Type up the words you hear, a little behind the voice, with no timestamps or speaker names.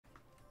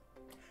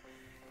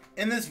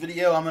In this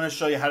video, I'm going to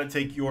show you how to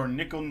take your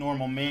nickel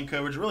normal man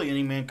coverage, really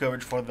any man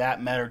coverage for that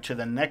matter, to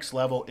the next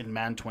level in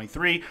Madden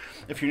 23.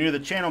 If you're new to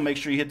the channel, make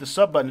sure you hit the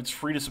sub button. It's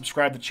free to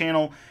subscribe to the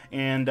channel.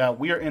 And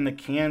we are in the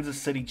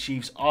Kansas City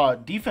Chiefs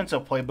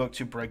defensive playbook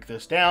to break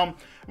this down.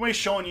 I'm going to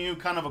be showing you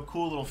kind of a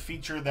cool little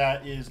feature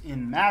that is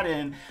in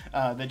Madden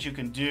that you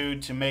can do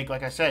to make,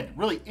 like I said,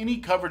 really any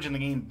coverage in the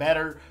game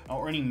better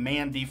or any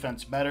man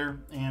defense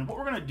better. And what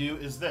we're going to do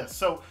is this.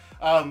 So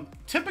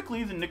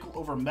typically the nickel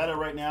over meta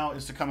right now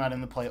is to come out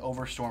in the play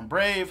over Storm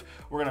Brave.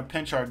 We're going to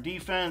pinch our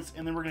defense,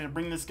 and then we're going to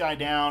bring this guy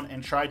down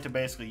and try to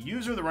basically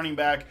user the running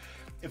back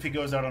if he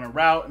goes out on a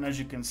route. And as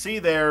you can see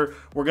there,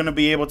 we're going to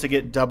be able to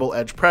get double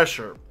edge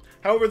pressure.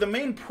 However, the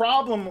main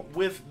problem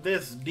with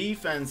this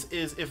defense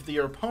is if the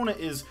opponent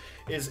is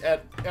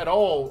at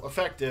all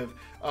effective,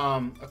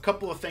 a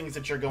couple of things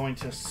that you're going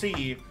to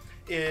see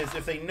is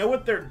if they know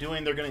what they're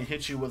doing, they're going to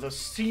hit you with a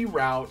C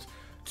route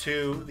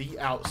to the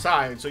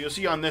outside. So you'll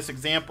see on this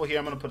example here,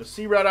 I'm going to put a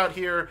C route out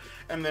here,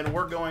 and then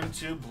we're going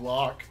to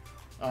block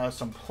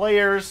some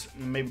players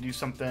and maybe do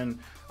something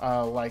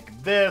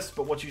like this.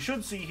 But what you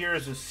should see here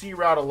is a C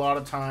route a lot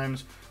of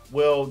times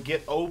will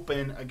get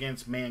open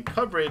against man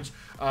coverage,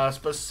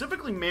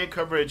 specifically man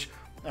coverage,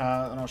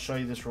 and I'll show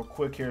you this real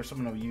quick here. So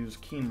I'm going to use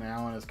Keenan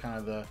Allen as kind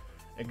of the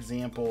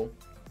example.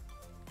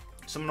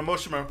 So I'm going to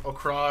motion him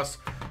across,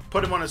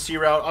 put him on a C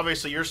route.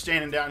 Obviously, you're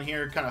standing down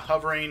here kind of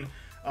hovering,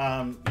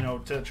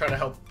 to try to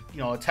help,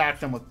 attack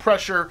them with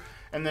pressure.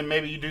 And then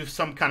maybe you do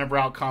some kind of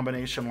route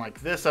combination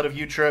like this out of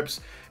U-trips.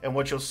 And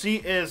what you'll see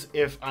is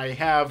if I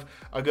have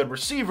a good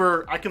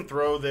receiver, I can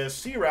throw this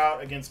C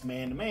route against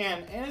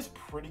man-to-man, and it's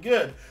pretty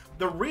good.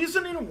 The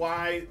reasoning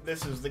why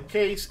this is the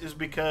case is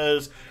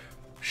because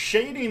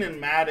shading in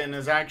Madden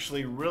is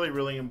actually really,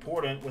 really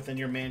important within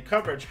your man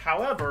coverage.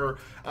 However,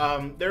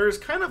 there is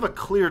kind of a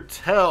clear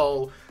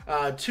tell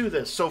to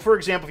this. So, for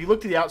example, if you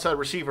look to the outside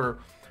receiver,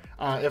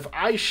 if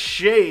I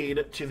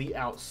shade to the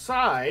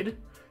outside,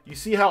 you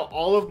see how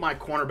all of my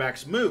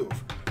cornerbacks move.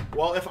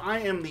 Well, if I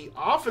am the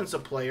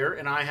offensive player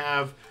and I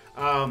have,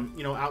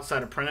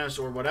 outside apprentice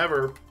or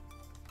whatever,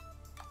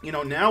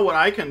 now what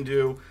I can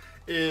do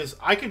is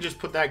I can just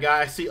put that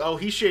guy, see, oh,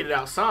 he's shaded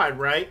outside,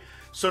 right?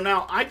 So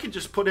now I could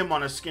just put him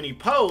on a skinny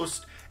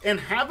post and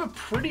have a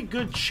pretty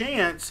good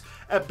chance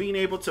at being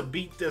able to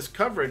beat this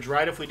coverage,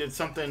 right? If we did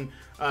something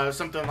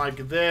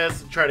like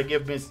this, try to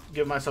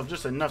give myself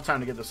just enough time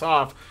to get this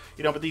off,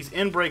 but these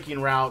in-breaking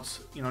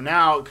routes,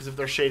 now, because if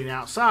they're shading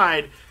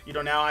outside,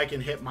 now I can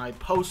hit my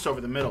posts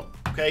over the middle,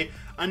 okay?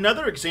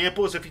 Another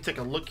example is if you take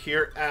a look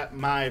here at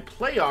my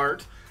play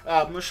art,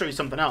 I'm going to show you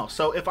something else.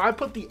 So if I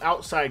put the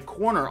outside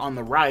corner on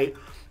the right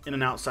in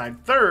an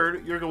outside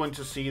third, you're going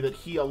to see that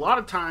he a lot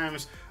of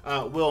times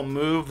will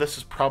move. This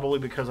is probably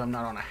because I'm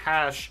not on a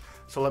hash,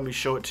 so let me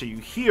show it to you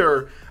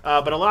here.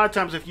 But a lot of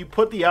times if you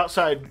put the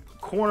outside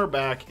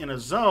cornerback in a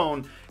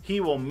zone,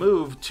 he will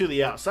move to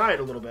the outside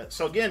a little bit.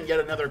 So again, yet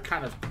another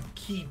kind of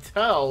key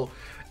tell.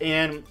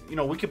 And,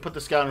 we could put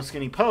this guy on a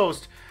skinny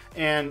post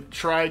and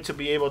try to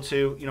be able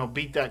to,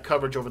 beat that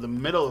coverage over the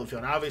middle of the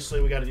field. And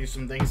obviously, we got to do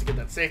some things to get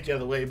that safety out of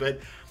the way, but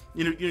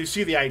you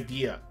see the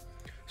idea.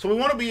 So we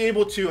want to be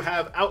able to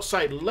have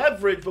outside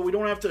leverage, but we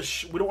don't have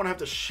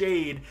to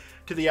shade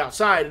to the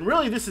outside. And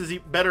really, this is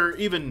better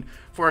even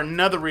for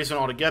another reason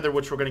altogether,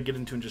 which we're going to get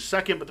into in just a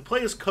second. But the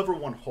play is cover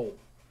one hole.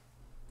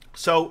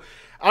 So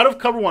out of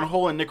cover one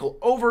hole and nickel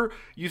over,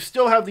 you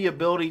still have the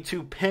ability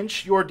to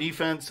pinch your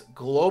defense,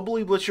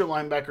 globally blitz your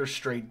linebackers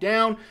straight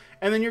down,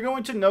 and then you're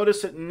going to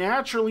notice that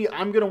naturally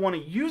I'm going to want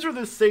to user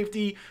this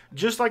safety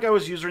just like I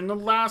was using the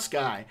last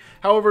guy.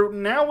 However,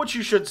 now what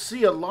you should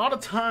see a lot of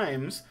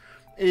times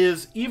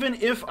is even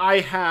if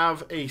I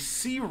have a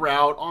C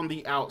route on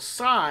the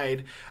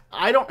outside,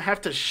 I don't have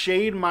to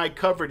shade my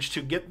coverage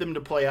to get them to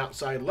play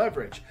outside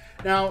leverage.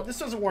 Now, this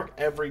doesn't work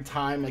every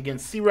time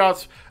against C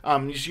routes,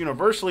 just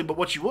universally, but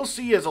what you will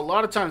see is a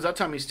lot of times, that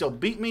time he still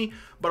beat me,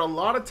 but a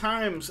lot of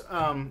times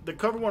the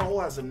cover one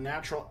hole has a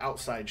natural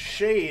outside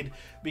shade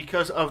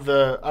because of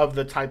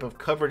the type of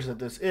coverage that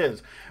this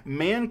is.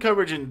 Man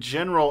coverage in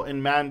general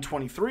in Madden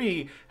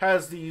 23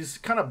 has these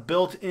kind of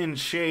built-in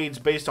shades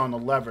based on the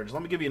leverage.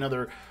 Let me give you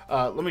another,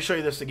 let me show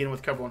you this again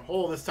with cover one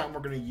hole. This time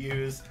we're going to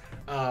use,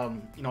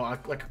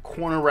 like a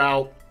corner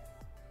route,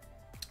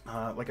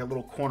 like a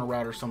little corner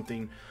route or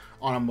something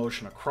on a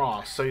motion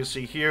across. So you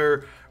see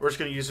here, we're just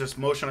going to use this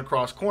motion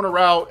across corner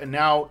route, and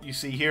now you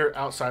see here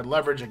outside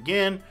leverage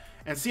again,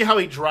 and see how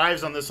he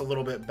drives on this a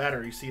little bit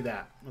better. You see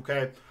that,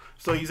 okay?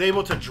 So he's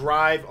able to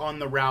drive on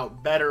the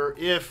route better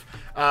if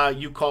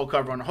you call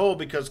cover one hole,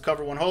 because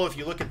cover one hole, if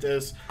you look at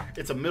this,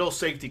 it's a middle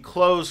safety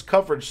closed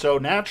coverage. So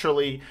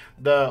naturally,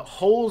 the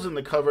holes in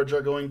the coverage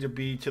are going to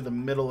be to the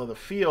middle of the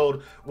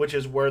field, which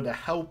is where the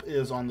help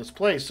is on this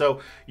play.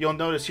 So you'll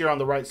notice here on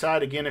the right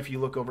side, again, if you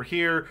look over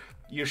here,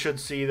 you should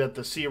see that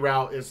the C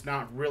route is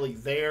not really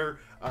there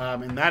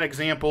in that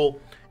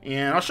example.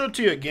 And I'll show it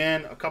to you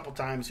again a couple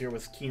times here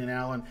with Keenan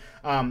Allen.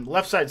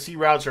 Left side C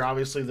routes are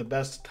obviously the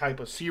best type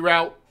of C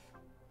route.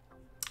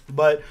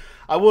 But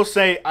I will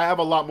say I have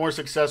a lot more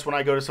success when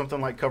I go to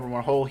something like cover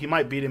one hole. He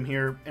might beat him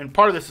here, and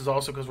part of this is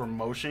also because we're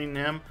motioning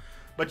him.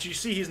 But you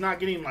see, he's not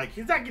getting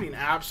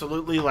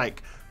absolutely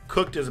like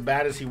cooked as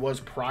bad as he was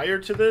prior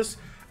to this.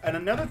 And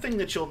another thing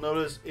that you'll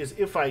notice is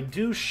if I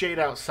do shade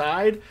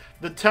outside,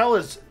 the tell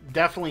is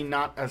definitely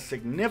not as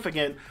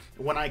significant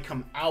when I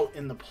come out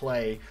in the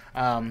play.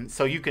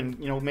 So you can,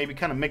 maybe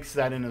kind of mix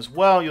that in as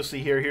well. You'll see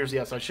here's the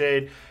outside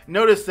shade.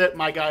 Notice that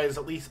my guy is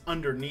at least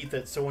underneath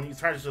it. So when he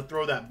tries to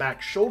throw that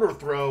back shoulder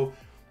throw,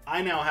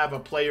 I now have a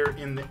player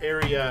in the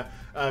area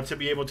to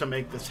be able to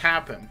make this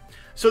happen.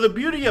 So the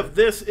beauty of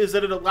this is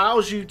that it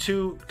allows you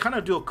to kind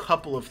of do a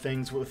couple of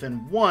things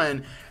within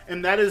one,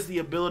 and that is the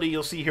ability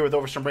you'll see here with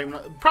overstone break.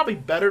 Probably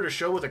better to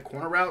show with a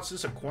corner route. So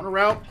this is a corner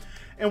route.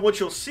 And what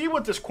you'll see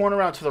with this corner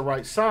route to the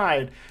right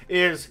side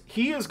is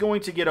he is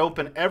going to get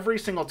open every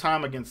single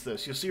time against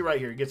this. You'll see right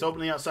here, he gets open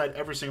on the outside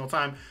every single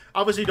time.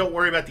 Obviously, don't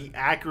worry about the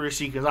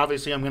accuracy because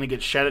obviously I'm going to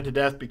get shedded to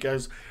death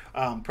because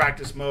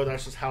practice mode,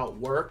 that's just how it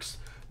works.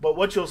 But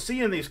what you'll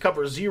see in these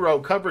cover zero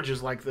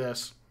coverages like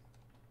this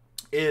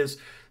is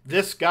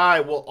this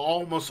guy will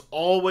almost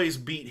always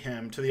beat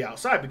him to the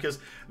outside because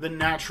the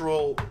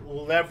natural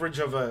leverage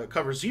of a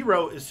cover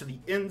zero is to the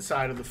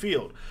inside of the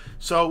field.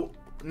 So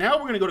now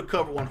we're going to go to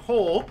cover one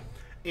hole,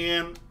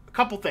 and a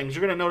couple things.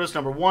 You're going to notice,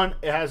 number one,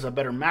 it has a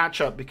better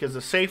matchup because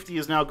the safety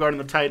is now guarding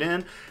the tight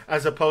end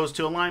as opposed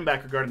to a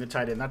linebacker guarding the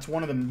tight end. That's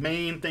one of the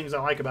main things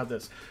I like about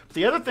this. But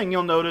the other thing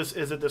you'll notice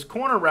is that this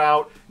corner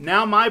route,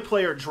 now my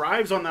player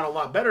drives on that a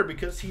lot better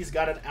because he's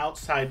got an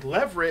outside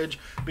leverage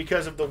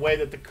because of the way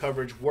that the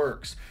coverage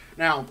works.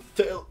 Now,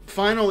 to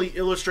finally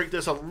illustrate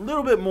this a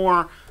little bit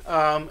more,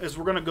 is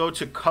we're going to go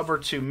to cover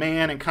two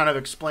man and kind of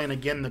explain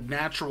again the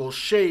natural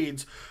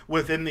shades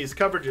within these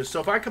coverages.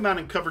 So if I come out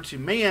and cover two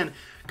man,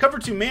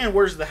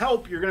 where's the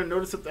help? You're going to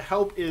notice that the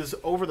help is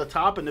over the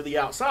top and to the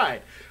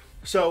outside.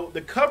 So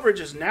the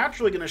coverage is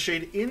naturally going to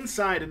shade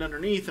inside and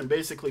underneath and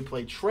basically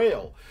play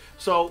trail.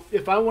 So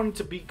if I wanted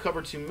to beat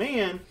cover two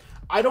man,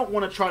 I don't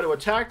want to try to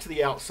attack to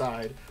the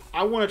outside.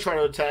 I want to try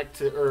to attack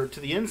to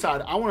the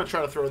inside. I want to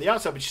try to throw to the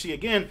outside. But you see,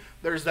 again,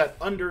 there's that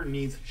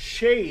underneath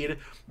shade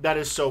that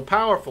is so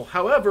powerful.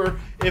 However,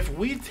 if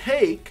we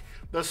take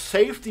the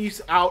safeties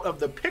out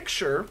of the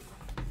picture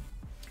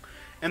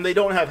and they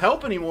don't have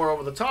help anymore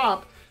over the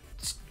top,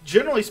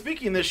 generally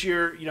speaking this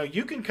year,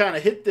 you can kind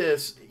of hit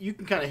this. You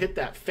can kind of hit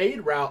that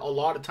fade route a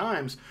lot of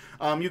times.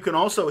 You can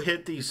also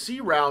hit these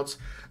C routes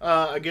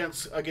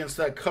against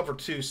that cover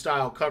two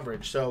style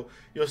coverage. So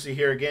you'll see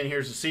here again,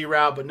 here's the C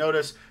route, but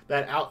notice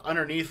that out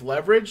underneath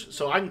leverage.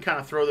 So I can kind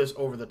of throw this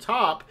over the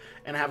top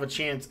and have a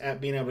chance at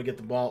being able to get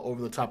the ball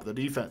over the top of the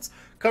defense.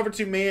 Cover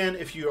two man,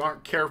 if you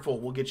aren't careful,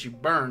 will get you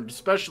burned,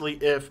 especially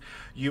if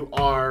you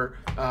are,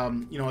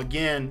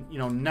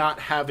 not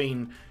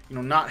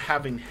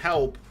having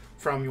help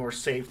from your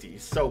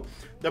safeties. So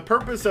the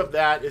purpose of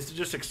that is to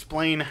just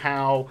explain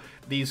how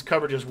these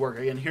coverages work.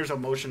 Again, here's a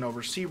motion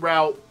over C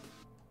route.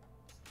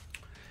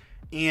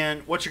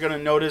 And what you're going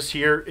to notice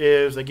here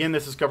is, again,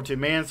 this is cover two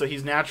man, so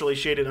he's naturally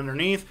shaded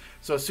underneath.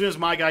 So as soon as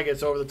my guy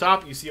gets over the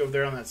top, you see over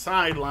there on that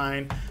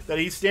sideline that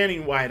he's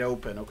standing wide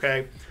open,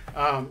 okay?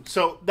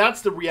 So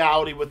that's the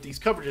reality with these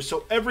coverages.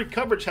 So every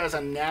coverage has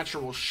a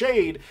natural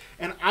shade,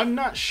 and I'm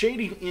not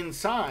shading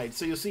inside.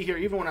 So you'll see here,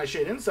 even when I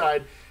shade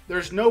inside,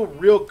 there's no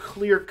real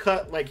clear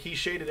cut like he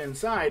shaded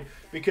inside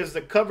because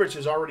the coverage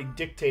is already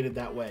dictated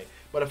that way.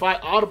 But if I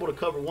audible to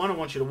cover one, I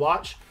want you to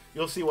watch,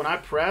 you'll see when I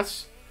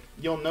press,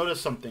 you'll notice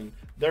something.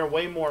 They're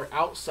way more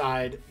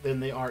outside than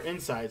they are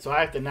inside. So I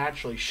have to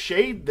naturally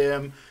shade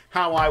them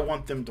how I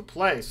want them to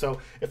play.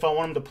 So if I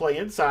want them to play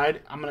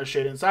inside, I'm going to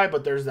shade inside,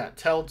 but there's that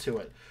tell to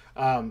it.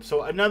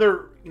 So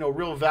another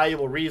real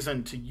valuable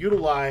reason to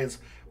utilize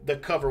the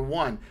cover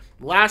one.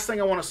 Last thing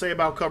I want to say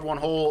about cover one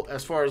hole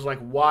as far as like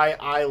why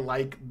I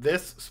like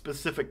this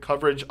specific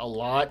coverage a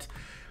lot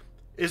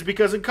is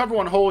because in cover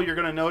one hole, you're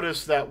going to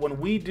notice that when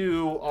we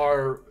do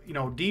our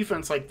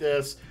defense like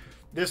this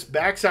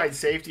backside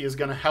safety is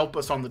going to help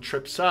us on the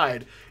trip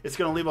side. It's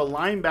going to leave a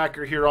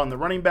linebacker here on the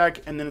running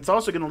back, and then it's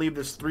also going to leave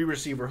this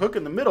 3-receiver hook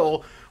in the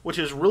middle, which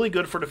is really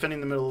good for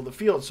defending the middle of the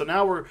field. So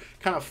now we're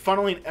kind of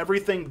funneling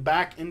everything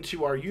back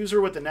into our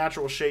user with the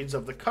natural shades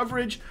of the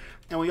coverage,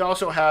 and we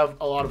also have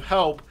a lot of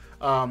help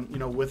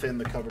within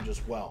the coverage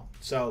as well.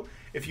 So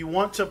if you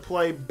want to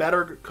play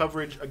better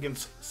coverage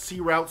against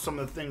C routes, some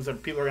of the things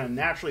that people are going to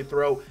naturally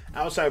throw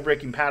outside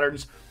breaking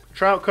patterns,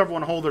 try out cover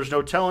one hole. There's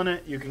no telling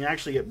it. You can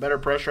actually get better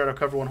pressure out of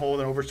cover one hole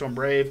than Overstone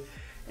Brave.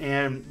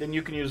 And then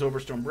you can use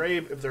Overstone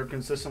Brave if they're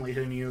consistently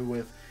hitting you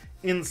with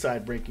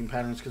inside breaking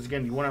patterns. Because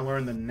again, you want to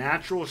learn the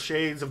natural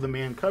shades of the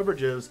man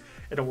coverages,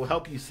 and it will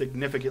help you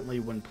significantly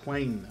when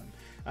playing them.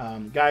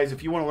 Guys,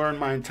 if you want to learn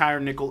my entire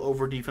nickel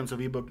over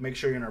defensive ebook, make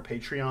sure you're in our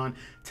Patreon.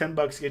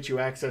 $10 gets you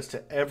access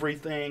to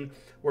everything.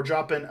 We're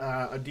dropping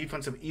a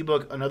defensive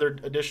ebook, another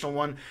additional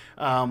one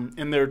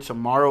in there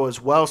tomorrow as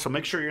well. So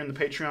make sure you're in the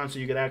Patreon so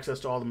you get access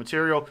to all the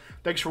material.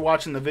 Thanks for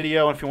watching the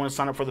video. And if you want to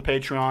sign up for the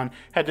Patreon,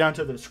 head down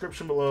to the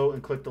description below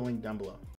and click the link down below.